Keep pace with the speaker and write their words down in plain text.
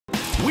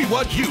We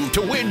want you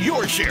to win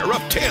your share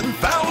of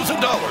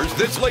 $10,000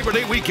 this Labor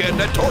Day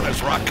weekend at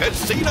Tortoise Rock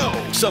Casino.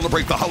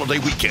 Celebrate the holiday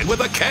weekend with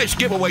a cash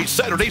giveaway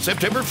Saturday,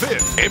 September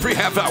 5th. Every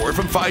half hour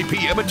from 5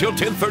 p.m. until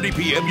 10:30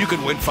 p.m. you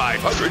can win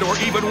 $500 or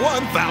even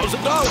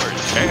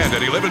 $1,000. And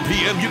at 11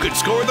 p.m. you can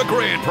score the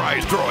grand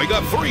prize drawing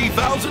of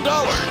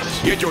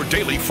 $3,000. Get your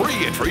daily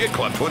free entry at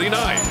Club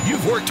 29.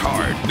 You've worked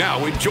hard.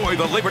 Now enjoy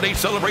the Labor Day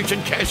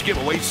celebration cash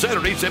giveaway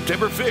Saturday,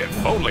 September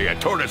 5th. Only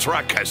at Tortoise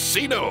Rock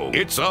Casino.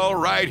 It's all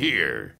right here.